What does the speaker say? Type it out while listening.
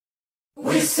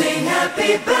We sing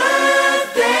happy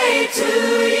birthday to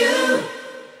you,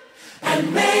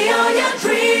 and may all your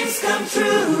dreams come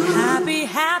true. Happy,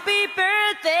 happy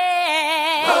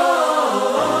birthday.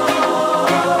 Oh,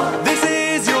 this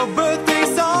is your birthday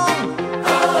song.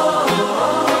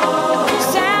 Oh,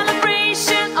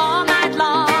 celebration all night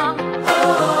long.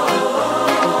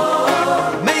 Oh,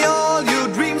 may all your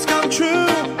dreams come true.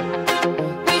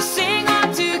 We sing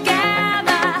all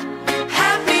together.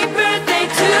 happy birthday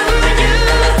to you.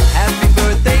 Happy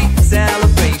birthday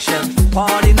celebration.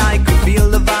 Party night, could feel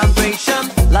the vibration.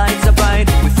 Lights are bright,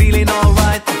 we're feeling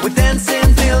alright. We're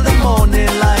dancing till the morning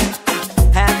light.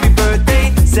 Happy birthday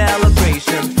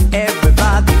celebration.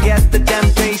 Everybody get the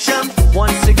temptation.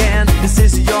 Once again, this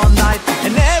is your night,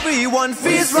 and everyone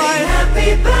feels right.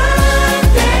 Happy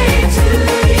birthday to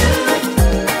you,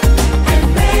 and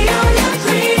may all your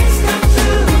dreams come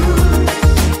true.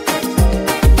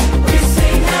 We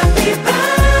sing happy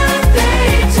birthday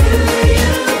to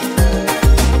you,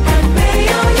 and may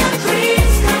all your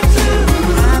dreams come true.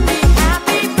 Happy,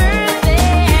 happy birthday.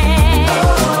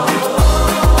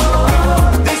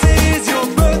 This is your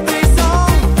birthday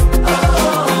song.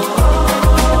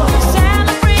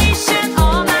 Celebration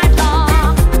all night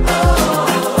long.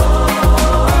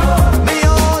 May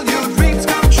all your dreams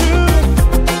come true.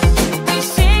 We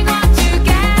sing all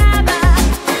together.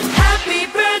 Happy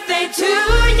birthday to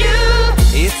you.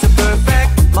 It's a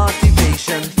perfect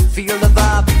motivation. Feel the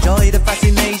vibe, enjoy the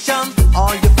fascination.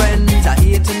 All your friends are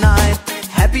here tonight.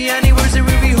 Happy anniversary,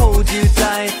 we hold you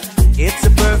tight. It's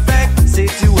a perfect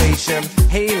situation.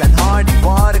 Hale and hearty,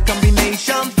 what a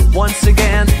combination. Once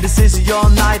again, this is your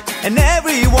night, and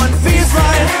everyone feels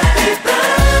right. Happy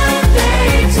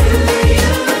birthday to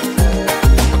you,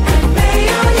 and may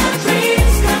all your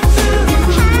dreams come true.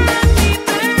 Happy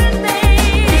birthday.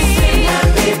 We sing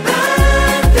happy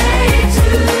birthday to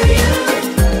you,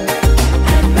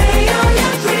 and may all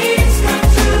your dreams come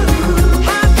true.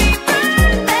 Happy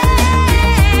birthday.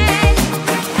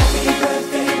 Happy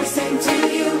birthday, we sing to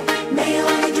you. May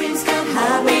all your dreams come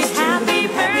always true. Happy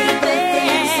birthday.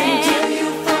 We sing to you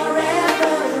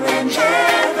forever and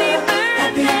ever.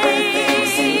 Happy birthday, we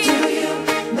sing to you.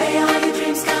 May all your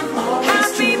dreams come always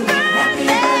Happy true. Happy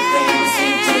birthday, we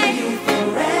sing to you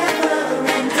forever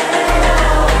and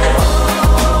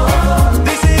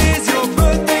This is your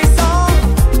birthday song.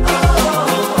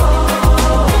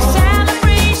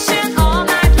 Celebration all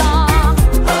night long.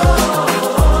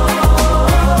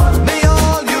 May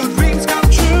all your dreams come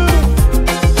true.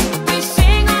 We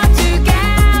sing all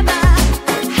together.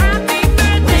 Happy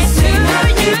birthday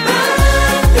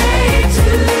to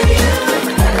you.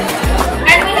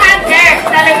 And we have Derrick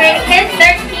celebrating his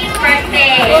 13th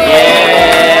birthday.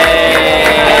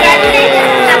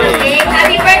 Congratulations, have a big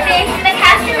happy birthday to the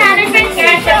cast and management here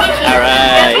at WG. All right.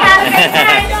 Hope you have a good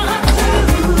time.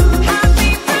 Happy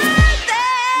birthday.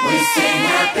 We sing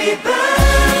happy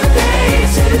birthday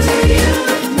to you.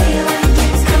 May all your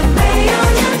dreams come, may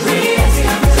all your dreams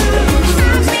come true.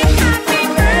 Happy, happy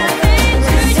birthday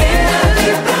to Sing happy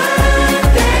you.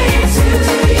 birthday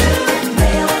to you.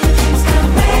 May all your dreams come,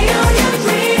 may all your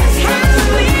dreams come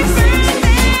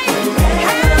true.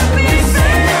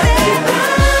 Happy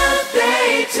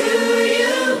birthday to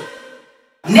you.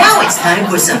 Now it's time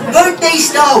for some birthday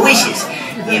star wishes.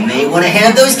 You may want to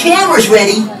have those cameras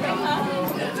ready.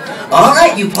 All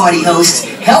right, you party hosts,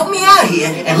 help me out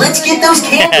here and let's get those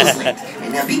candles lit.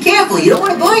 And now be careful, you don't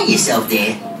want to burn yourself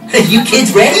there. You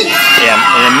kids ready? Yeah,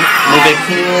 and move it.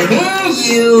 Can't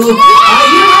hear you. Are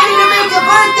you ready to make a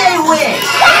birthday wish?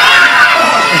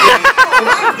 All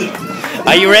right then.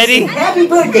 Are you ready? Happy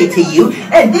birthday to you,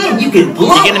 and then you can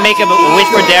blow. You gonna make a wish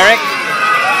for Derrick?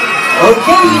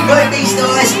 Okay, you birthday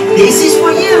stars, this is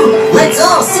for you. Let's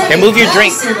all sing Here, move your nice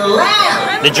drink. and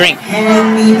loud. The drink.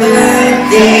 Happy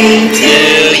birthday to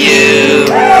To you.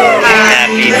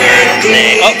 Happy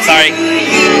birthday. Oh, sorry.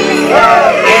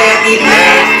 Happy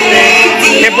birthday to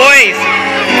you. Here, boys.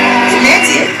 And that's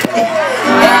it.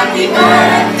 Happy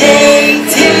birthday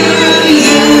to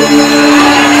you.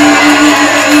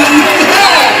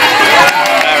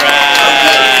 All right.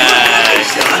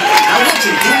 I want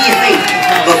you to do me a favor.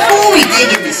 Before we dig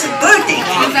into some birthday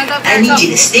cake, I need you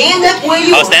to stand up where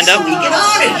you Oh, are stand up? so we can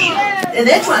honor you. And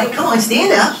that's right. Come on,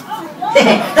 stand up.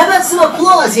 How about some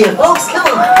applause here, folks? Come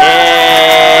on.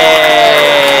 Yay.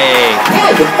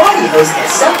 Now the party host has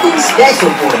something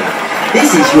special for you.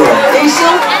 This is your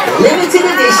official, limited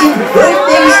edition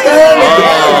birthday star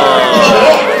medallion.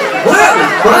 Yeah, wear it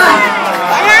with pride.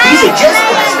 These are just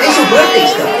for special birthday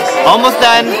stars. Almost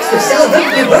done. Thanks for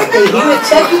celebrating your birthday here at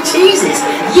Chuck E. Cheese's.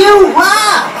 You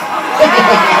rock!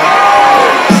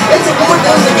 Let's award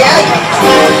those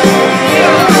medallions.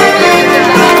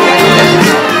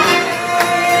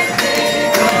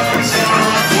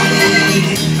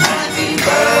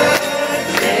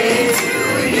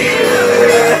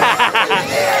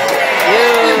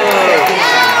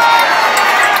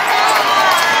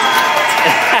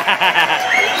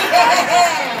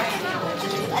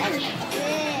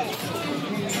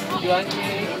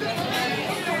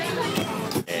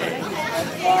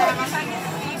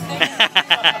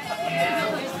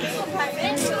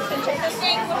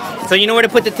 So you know where to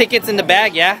put the tickets in the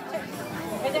bag, yeah?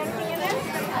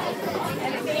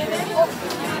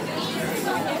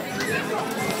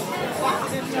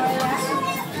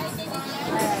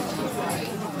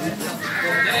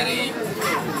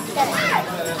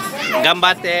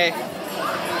 Gambate.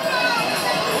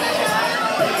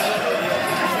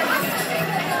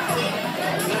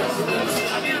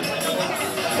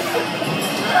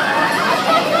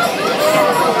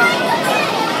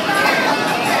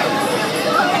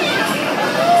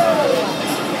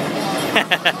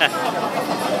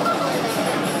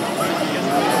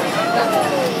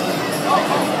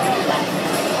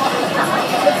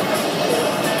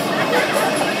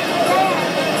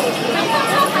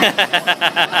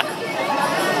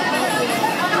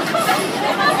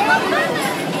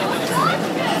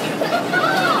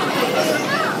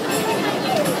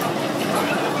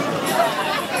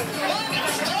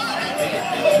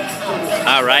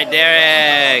 All right,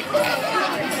 Derrick.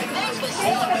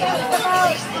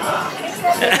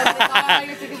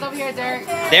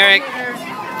 Derrick.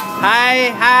 Hi,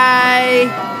 hi.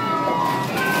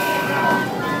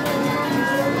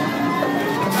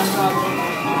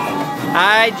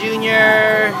 Hi,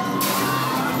 Junior.